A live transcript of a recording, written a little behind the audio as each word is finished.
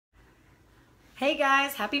Hey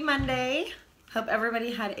guys, happy Monday. Hope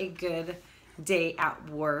everybody had a good day at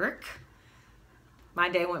work. My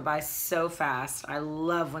day went by so fast. I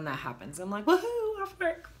love when that happens. I'm like, woohoo, off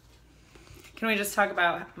work. Can we just talk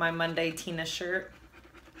about my Monday Tina shirt?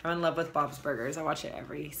 I'm in love with Bob's Burgers. I watch it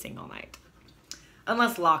every single night.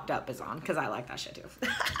 Unless Locked Up is on, because I like that shit too.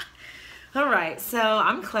 All right, so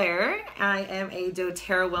I'm Claire. I am a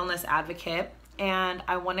doTERRA wellness advocate, and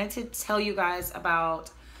I wanted to tell you guys about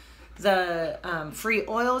the free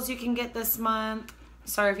oils you can get this month.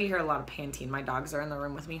 Sorry if you hear a lot of Pantene. My dogs are in the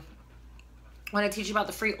room with me. I want to teach you about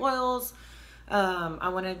the free oils. I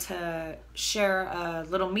wanted to share a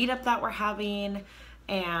little meetup that we're having,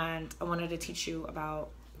 and I wanted to teach you about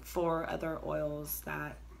 4 other oils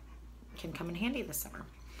that can come in handy this summer.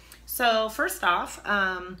 So first off,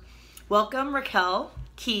 welcome Raquel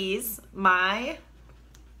Keys, my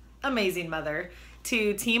amazing mother,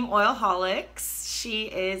 to Team Oilholics. She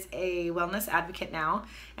is a wellness advocate now,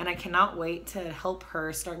 and I cannot wait to help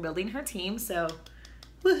her start building her team. So,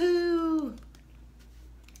 woohoo!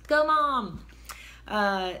 Go mom!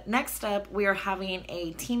 Next up, we are having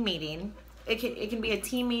a team meeting. It can be a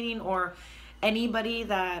team meeting or anybody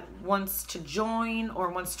that wants to join or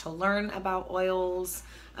wants to learn about oils.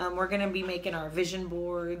 We're going to be making our vision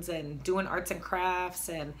boards and doing arts and crafts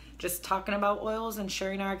and just talking about oils and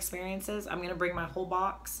sharing our experiences. I'm going to bring my whole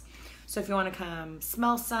box. So if you want to come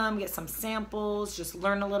smell some, get some samples, just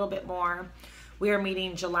learn a little bit more. We are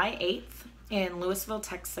meeting July 8th in Louisville,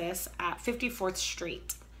 Texas at 54th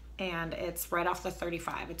Street. And it's right off the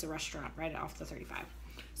 35. It's a restaurant right off the 35.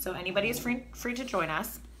 So anybody is free to join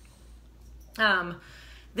us.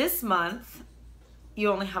 This month,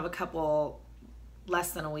 you only have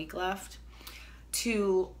less than a week left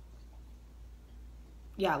to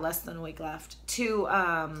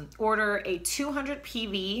order a 200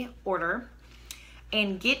 PV order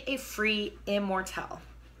and get a free IMMORTELLE.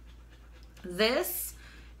 This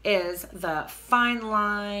is the fine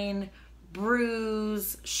line,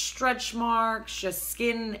 bruise, stretch marks, just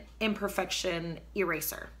skin imperfection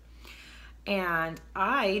eraser. And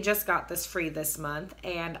I just got this free this month,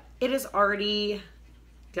 and it is already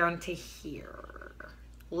down to here,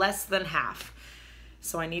 less than half.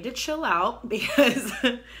 So I need to chill out because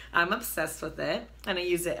I'm obsessed with it, and I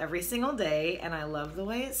use it every single day, and I love the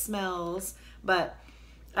way it smells. But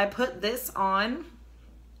I put this on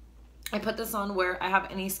where I have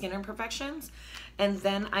any skin imperfections, and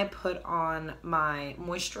then I put on my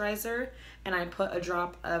moisturizer, and I put a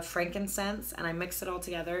drop of frankincense, and I mix it all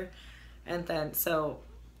together. And then, so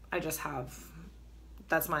I just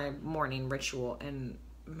that's my morning ritual, and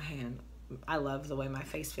man, I love the way my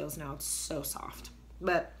face feels now. It's so soft.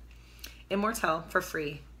 But IMMORTELLE for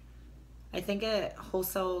free. I think it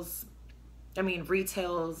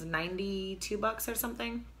retails 92 bucks or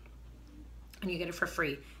something, and you get it for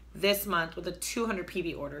free this month with a 200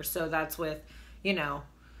 PV order. So that's with,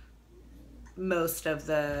 most of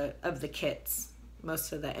the kits,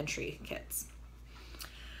 most of the entry kits.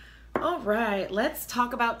 All right, let's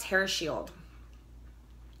talk about TerraShield.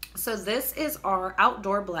 So this is our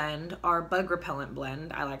outdoor blend, our bug repellent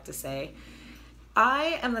blend, I like to say.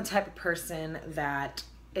 I am the type of person that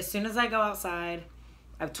as soon as I go outside,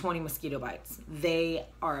 I have 20 mosquito bites. They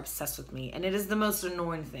are obsessed with me, and it is the most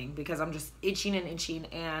annoying thing because I'm just itching and itching,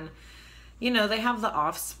 and they have the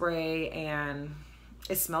off spray and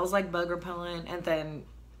it smells like bug repellent, and then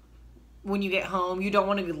when you get home, you don't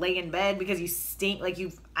want to lay in bed because you stink.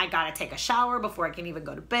 I gotta take a shower before I can even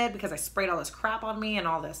go to bed because I sprayed all this crap on me and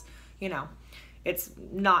all this, it's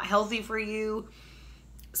not healthy for you.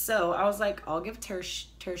 So I was like, I'll give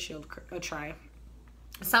TerraShield a try.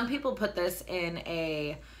 Some people put this in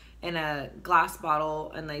a glass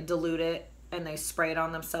bottle and they dilute it and they spray it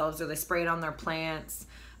on themselves or they spray it on their plants.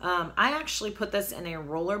 I actually put this in a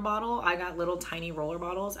roller bottle. I got little tiny roller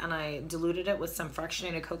bottles, and I diluted it with some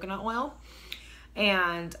fractionated coconut oil,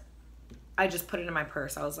 and I just put it in my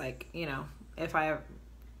purse. I was like, whenever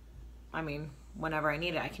I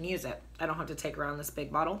need it, I can use it. I don't have to take around this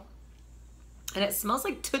big bottle. And it smells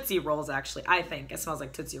like Tootsie Rolls, actually. I think it smells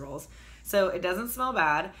like Tootsie Rolls. So it doesn't smell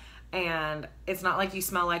bad, and it's not like you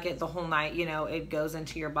smell like it the whole night. It goes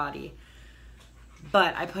into your body.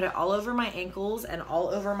 But I put it all over my ankles and all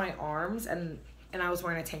over my arms, and I was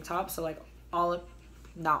wearing a tank top, so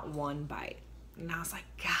not one bite. And I was like,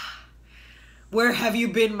 God, where have you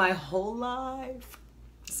been my whole life?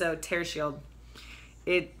 So TerraShield,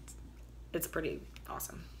 it's pretty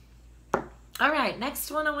awesome. All right,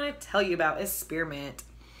 next one I want to tell you about is spearmint.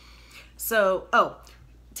 So,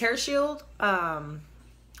 TerraShield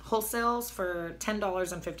wholesales for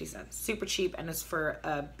 $10.50. Super cheap, and it's for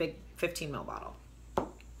a big 15 ml bottle.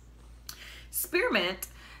 Spearmint,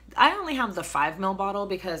 I only have the 5 ml bottle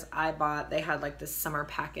because they had like this summer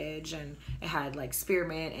package, and it had like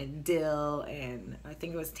spearmint and dill and I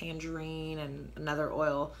think it was tangerine and another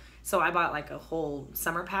oil. So I bought like a whole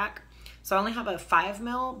summer pack. So I only have a 5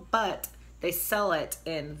 ml, but they sell it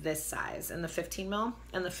in this size, in the 15 ml.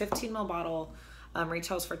 And the 15 ml bottle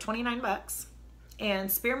retails for 29 bucks.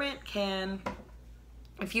 And spearmint can,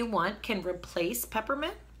 if you want, can replace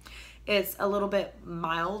peppermint. It's a little bit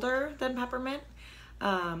milder than peppermint.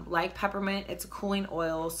 Like peppermint, it's a cooling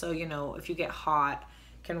oil. So, you know, if you get hot,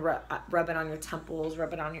 can rub it on your temples,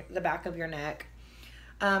 rub it on the back of your neck.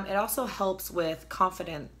 It also helps with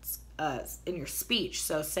confidence in your speech.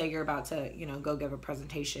 So say you're about to, you know, go give a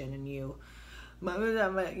presentation and you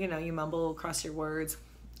mumble across your words.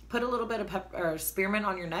 Put a little bit of spearmint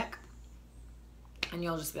on your neck and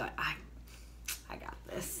you'll just be like, I got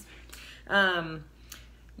this.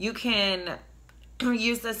 You can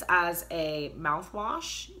use this as a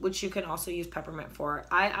mouthwash, which you can also use peppermint for.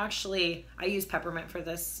 I use peppermint for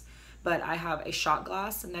this, but I have a shot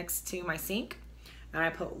glass next to my sink and I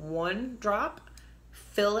put 1 drop,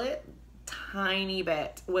 fill it tiny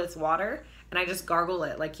bit with water, and I just gargle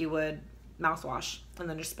it like you would mouthwash and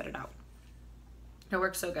then just spit it out. It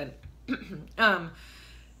works so good.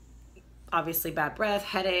 Obviously bad breath,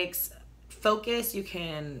 headaches, focus, you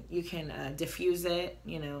can diffuse it,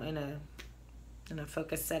 you know, in a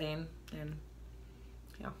focus setting, and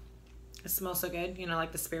yeah, it smells so good, you know,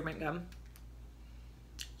 like the spearmint gum.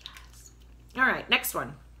 Yes. All right, next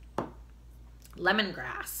one,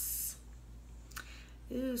 lemongrass.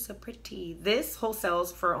 Ooh, so pretty. This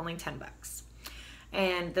wholesales for only 10 bucks.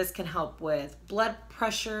 And this can help with blood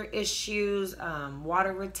pressure issues,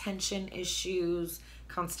 water retention issues,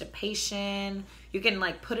 constipation. You can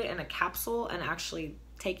like put it in a capsule and actually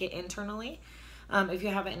take it internally. If you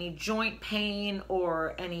have any joint pain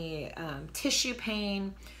or any tissue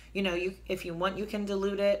pain, you know, if you want, you can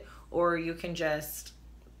dilute it, or you can just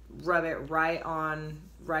rub it right on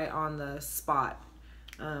the spot.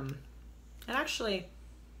 It actually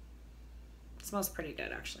smells pretty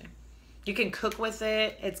good, actually. You can cook with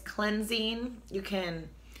it. It's cleansing. You can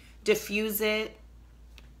diffuse it,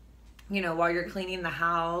 you know, while you're cleaning the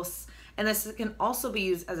house. And this can also be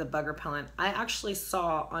used as a bug repellent. I actually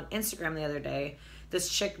saw on Instagram the other day, this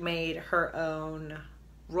chick made her own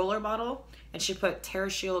roller bottle and she put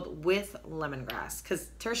TerraShield with lemongrass, because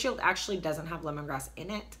TerraShield actually doesn't have lemongrass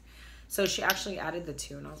in it. So she actually added the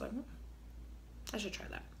two and I was like, I should try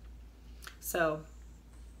that. So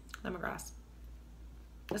lemongrass.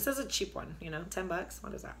 This is a cheap one, you know, 10 bucks.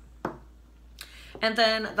 What is that? And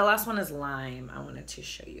then the last one is lime. I wanted to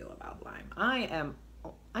show you about lime.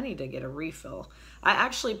 I need to get a refill. I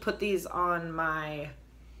actually put these on my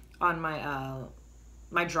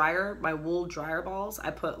dryer, my wool dryer balls.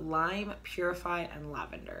 I put lime, purify, and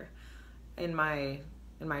lavender in my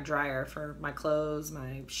dryer for my clothes,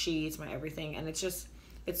 my sheets, my everything. And it's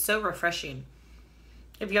so refreshing.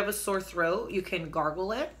 If you have a sore throat, you can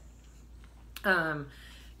gargle it.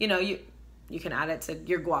 You know, you can add it to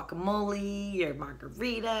your guacamole, your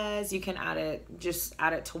margaritas. You can just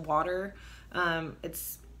add it to water.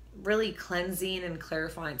 It's really cleansing and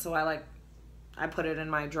clarifying. So I put it in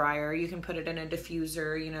my dryer. You can put it in a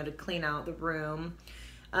diffuser, you know, to clean out the room.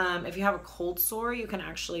 If you have a cold sore, you can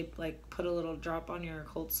actually like put a little drop on your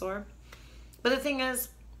cold sore. But the thing is,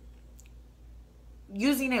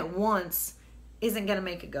 using it once isn't going to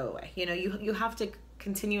make it go away. You know, you have to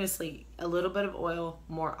continuously, a little bit of oil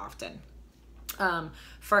more often.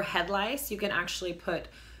 For head lice, you can actually put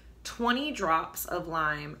 20 drops of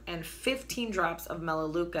lime and 15 drops of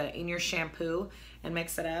melaleuca in your shampoo and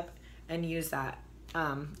mix it up and use that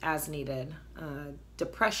as needed.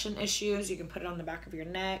 Depression issues, you can put it on the back of your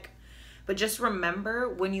neck. But just remember,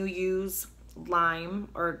 when you use lime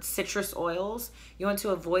or citrus oils, you want to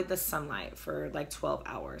avoid the sunlight for like 12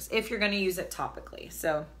 hours if you're going to use it topically.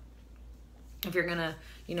 So if you're going to,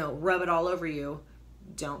 you know, rub it all over you,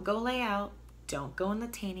 don't go lay out. Don't go in the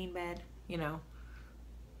tanning bed, you know.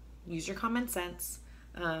 Use your common sense.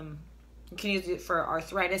 You can use it for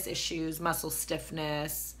arthritis issues, muscle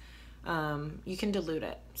stiffness. You can dilute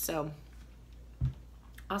it. So,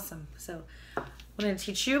 awesome. So, I'm going to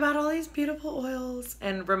teach you about all these beautiful oils.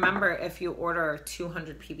 And remember, if you order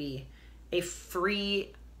 200 PB, a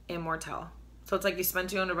free IMMORTELLE. So, it's like you spend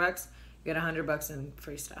 200 bucks, you get $100 in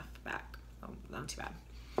free stuff back. Oh, not too bad.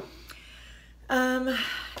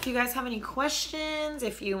 If you guys have any questions,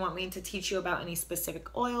 if you want me to teach you about any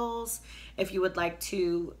specific oils, if you would like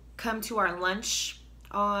to come to our lunch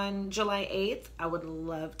on July 8th, I would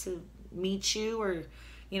love to meet you, or,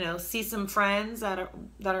 you know, see some friends that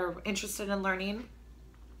are interested in learning.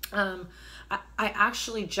 I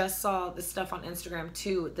actually just saw this stuff on Instagram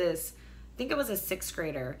too. This, I think it was a 6th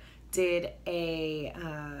grader, did a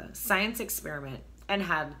science experiment and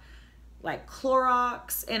had like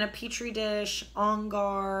Clorox in a petri dish, On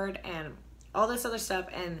Guard, and all this other stuff,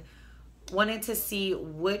 and wanted to see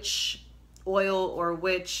which oil or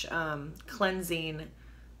which cleansing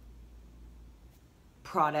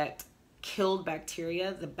product killed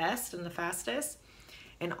bacteria the best and the fastest.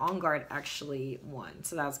 And On Guard actually won.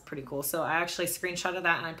 So that was pretty cool. So I actually screenshotted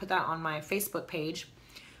that and I put that on my Facebook page.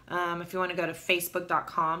 If you want to go to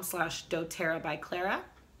facebook.com/doTERRA by Clara.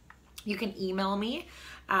 You can email me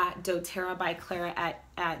at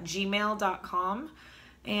doterrabyclara@gmail.com.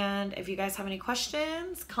 And if you guys have any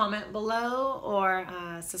questions, comment below or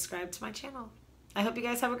subscribe to my channel. I hope you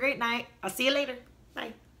guys have a great night. I'll see you later.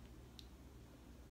 Bye.